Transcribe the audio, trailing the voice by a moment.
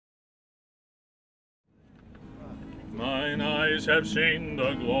Mine eyes have seen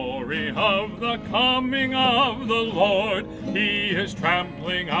the glory of the coming of the Lord. He is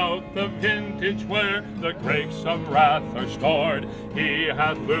trampling out the vintage where the grapes of wrath are stored. He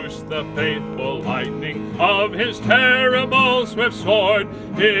hath loosed the faithful lightning of his terrible swift sword.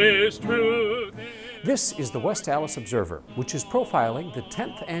 His truth. This is the West Allis Observer, which is profiling the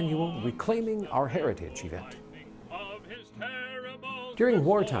 10th annual Reclaiming Our Heritage event. During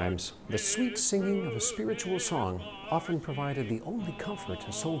war times, the sweet singing of a spiritual song often provided the only comfort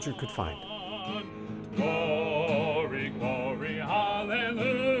a soldier could find. Glory, glory, hallelujah.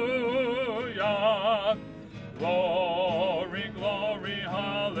 Glory, glory,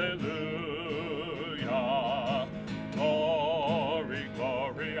 hallelujah. Glory,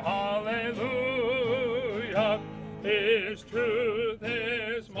 glory, hallelujah. His truth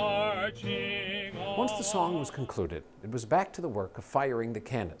is marching on. Once the song was concluded, it was back to the work of firing the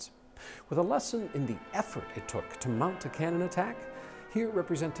cannons. With a lesson in the effort it took to mount a cannon attack, here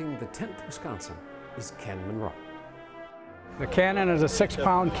representing the 10th Wisconsin is Ken Monroe. The cannon is a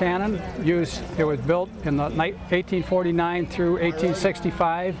 6-pound cannon. It was built in the 1849 through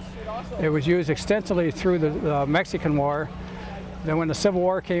 1865. It was used extensively through the Mexican War. Then when the Civil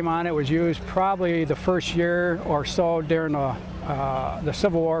War came on, it was used probably the first year or so during the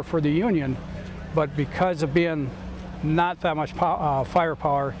Civil War for the Union. But because of being not that much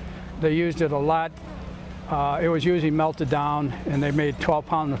firepower, they used it a lot. It was usually melted down, and they made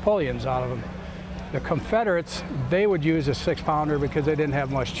 12-pound Napoleons out of them. The Confederates, they would use a 6-pounder because they didn't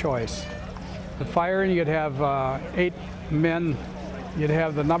have much choice. The firing, you'd have 8 men. You'd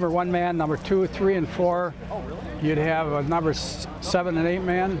have the number 1 man, number 2, 3, and 4. You'd have a number 7 and 8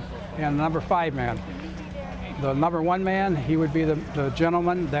 man, and number 5 man. The number 1 man, he would be the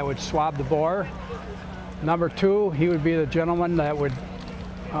gentleman that would swab the bore. Number 2, he would be the gentleman that would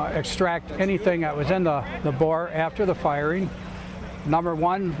extract anything that was in the bore after the firing. Number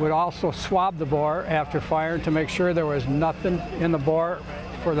 1 would also swab the bore after firing to make sure there was nothing in the bore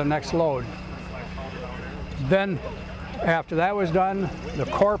for the next load. Then, after that was done, the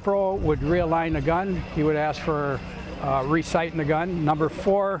corporal would realign the gun. He would ask for resighting the gun. Number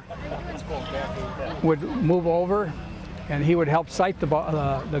 4 would move over, and he would help sight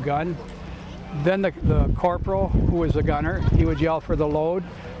the gun. Then the corporal, who was the gunner, he would yell for the load.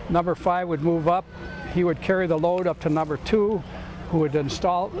 Number 5 would move up. He would carry the load up to number 2, who would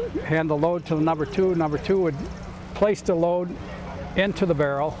hand the load to the number 2. Number 2 would place the load into the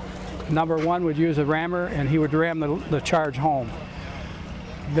barrel. Number 1 would use a rammer, and he would ram the charge home.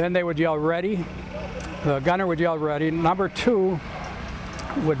 Then they would yell ready. The gunner would yell ready. Number 2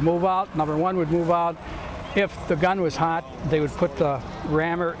 would move out. Number 1 would move out. If the gun was hot, they would put the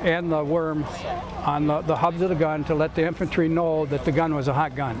rammer and the worm on the hubs of the gun to let the infantry know that the gun was a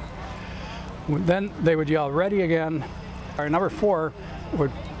hot gun. Then they would yell ready again. Number 4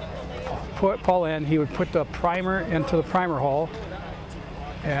 would pull in. He would put the primer into the primer hole,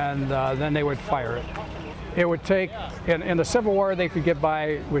 and then they would fire it. It would take, in the Civil War, they could get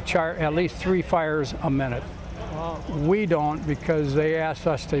by with at least 3 fires a minute. We don't, because they asked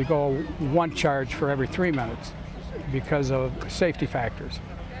us to go 1 charge for every 3 minutes because of safety factors.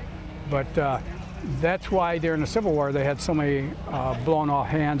 But that's why during the Civil War they had so many blown off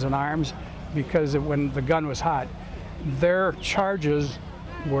hands and arms, because when the gun was hot, their charges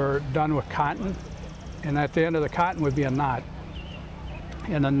were done with cotton, and at the end of the cotton would be a knot.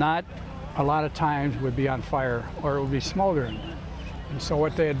 And the knot, a lot of times, would be on fire, or it would be smoldering. And so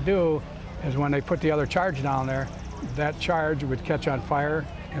what they'd do is when they put the other charge down there, that charge would catch on fire,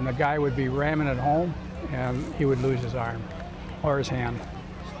 and the guy would be ramming it home, and he would lose his arm or his hand.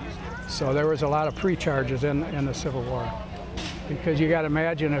 So there was a lot of pre-charges in the Civil War. Because you got to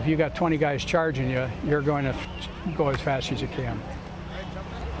imagine, if you got 20 guys charging you, you're going to go as fast as you can.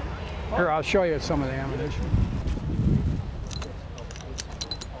 Here, I'll show you some of the ammunition.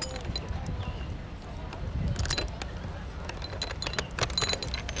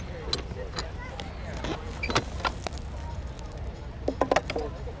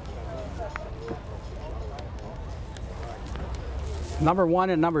 Number 1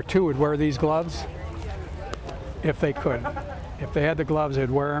 and number 2 would wear these gloves if they could. If they had the gloves, they'd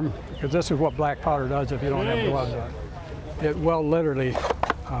wear them, because this is what black powder does if you don't have gloves on. It will literally.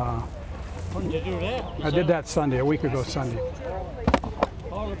 When did you do that? I did that Sunday, a week ago Sunday.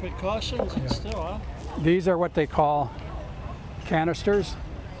 All the precautions and still, huh? These are what they call canisters.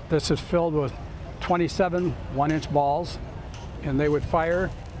 This is filled with 27 1-inch balls, and they would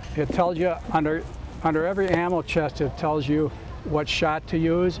fire. It tells you under every ammo chest, it tells you what shot to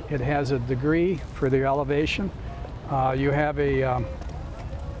use. It has a degree for the elevation. You have a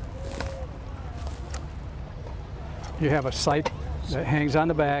you have a sight that hangs on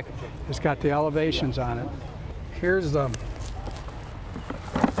the back. It's got the elevations on it. Here's the,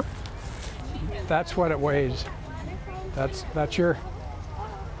 that's what it weighs. That's your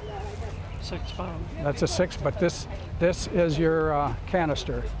 6 pound. That's a 6, but this is your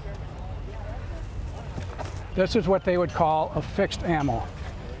canister. This is what they would call a fixed ammo.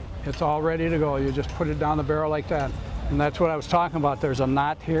 It's all ready to go. You just put it down the barrel like that. And that's what I was talking about. There's a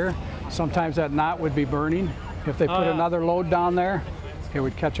knot here. Sometimes that knot would be burning. If they put another load down there, it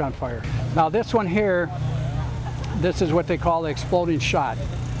would catch on fire. Now this one here, this is what they call the exploding shot.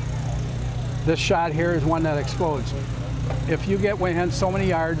 This shot here is one that explodes. If you get within so many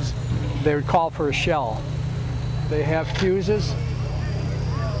yards, they would call for a shell. They have fuses.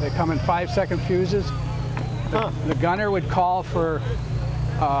 They come in 5-second fuses. The gunner would call for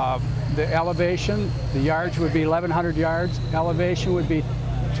the elevation. The yards would be 1,100 yards. Elevation would be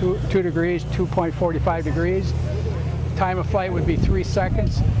 2 degrees, 2.45 degrees. Time of flight would be 3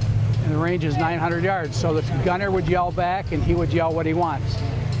 seconds, and the range is 900 yards. So the gunner would yell back, and he would yell what he wants.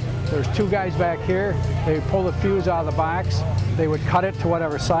 There's 2 guys back here. They would pull the fuse out of the box. They would cut it to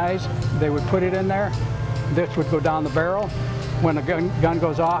whatever size. They would put it in there. This would go down the barrel. When the gun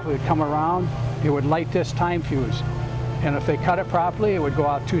goes off, it would come around. It would light this time fuse. And if they cut it properly, it would go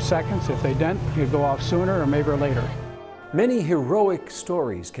out 2 seconds. If they didn't, it would go off sooner or maybe later. Many heroic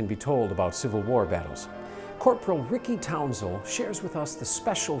stories can be told about Civil War battles. Corporal Ricky Townsell shares with us the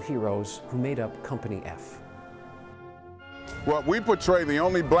special heroes who made up Company F. Well, we portray the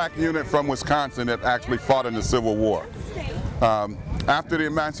only black unit from Wisconsin that actually fought in the Civil War. After the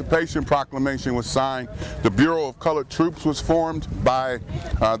Emancipation Proclamation was signed, the Bureau of Colored Troops was formed by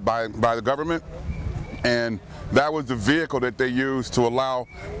the government, and that was the vehicle that they used to allow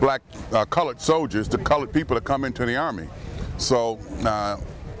black colored soldiers, the colored people, to come into the Army. So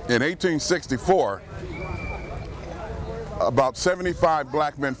in 1864, about 75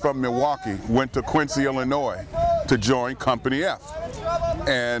 black men from Milwaukee went to Quincy, Illinois to join Company F.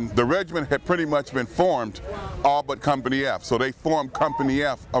 And the regiment had pretty much been formed, all but Company F. So they formed Company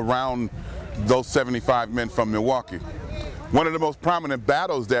F around those 75 men from Milwaukee. One of the most prominent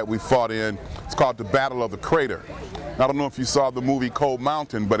battles that we fought in is called the Battle of the Crater. I don't know if you saw the movie Cold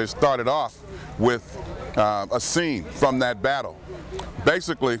Mountain, but it started off with a scene from that battle.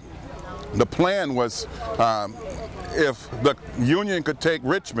 Basically, the plan was if the Union could take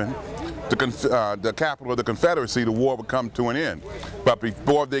Richmond, the capital of the Confederacy, the war would come to an end. But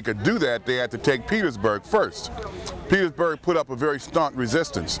before they could do that, they had to take Petersburg first. Petersburg put up a very staunch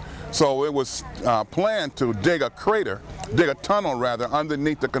resistance. So it was planned to dig a tunnel rather,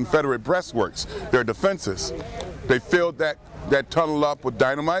 underneath the Confederate breastworks, their defenses. They filled that tunnel up with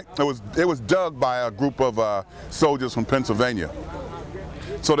dynamite. It was dug by a group of soldiers from Pennsylvania.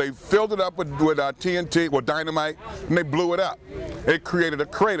 So they filled it up with TNT, with dynamite, and they blew it up. It created a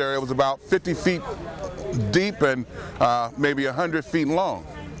crater. It was about 50 feet deep and maybe 100 feet long.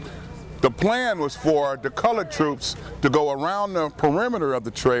 The plan was for the colored troops to go around the perimeter of the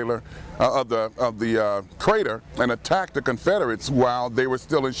trailer, of the crater, and attack the Confederates while they were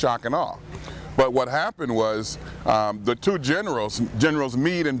still in shock and awe. But what happened was the 2 generals, Generals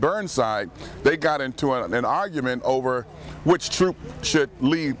Meade and Burnside, they got into an argument over which troop should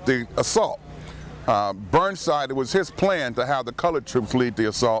lead the assault. Burnside, it was his plan to have the colored troops lead the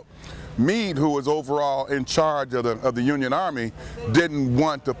assault. Meade, who was overall in charge of the Union Army, didn't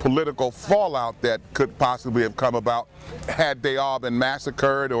want the political fallout that could possibly have come about had they all been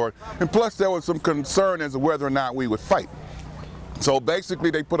massacred, and plus there was some concern as to whether or not we would fight. So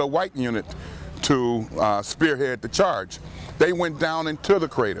basically they put a white unit to spearhead the charge. They went down into the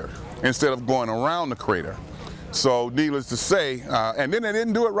crater instead of going around the crater. So needless to say, and then they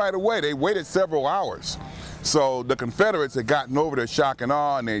didn't do it right away. They waited several hours. So the Confederates had gotten over their shock and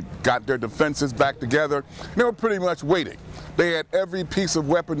awe, and they got their defenses back together. They were pretty much waiting. They had every piece of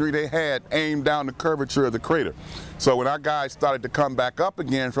weaponry they had aimed down the curvature of the crater. So when our guys started to come back up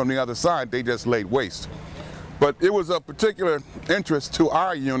again from the other side, they just laid waste. But it was of particular interest to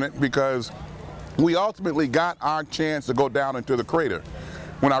our unit because we ultimately got our chance to go down into the crater.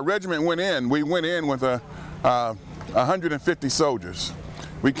 When our regiment went in, we went in with 150 soldiers.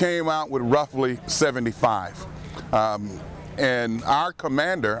 We came out with roughly 75. And our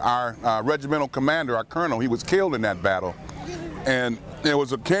commander, our regimental commander, our colonel, he was killed in that battle. And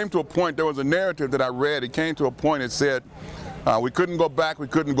it came to a point, there was a narrative that I read, it came to a point that said, we couldn't go back, we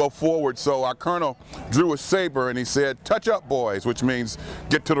couldn't go forward, so our colonel drew a saber and he said, "Touch up, boys," which means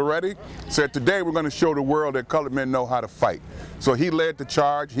get to the ready. Said, "Today we're going to show the world that colored men know how to fight." So he led the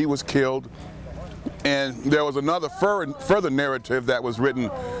charge, he was killed. And there was another further narrative that was written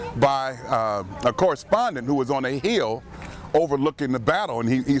by a correspondent who was on a hill overlooking the battle, and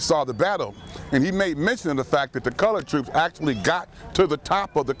he saw the battle, and he made mention of the fact that the colored troops actually got to the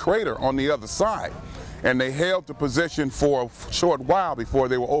top of the crater on the other side, and they held the position for a short while before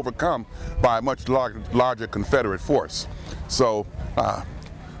they were overcome by a much larger Confederate force. So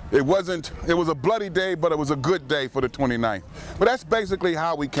it was a bloody day, but it was a good day for the 29th. But that's basically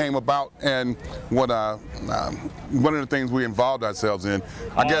how we came about, and what one of the things we involved ourselves in.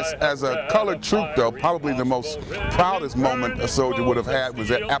 I guess as a colored troop, though, probably the most proudest moment a soldier would have had was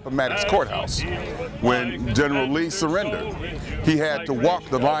at Appomattox Courthouse. When General Lee surrendered, he had to walk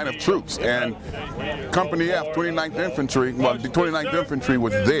the line of troops, and Company F, 29th Infantry, well, the 29th Infantry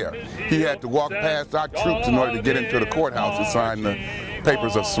was there. He had to walk past our troops in order to get into the courthouse to sign the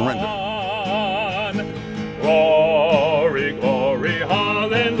papers of surrender. Glory, glory,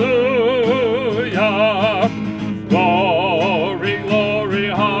 hallelujah. Glory, glory,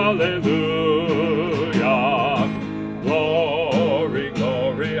 hallelujah. Glory,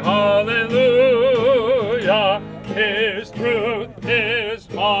 glory, hallelujah. His truth is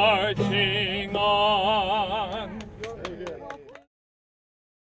marching on.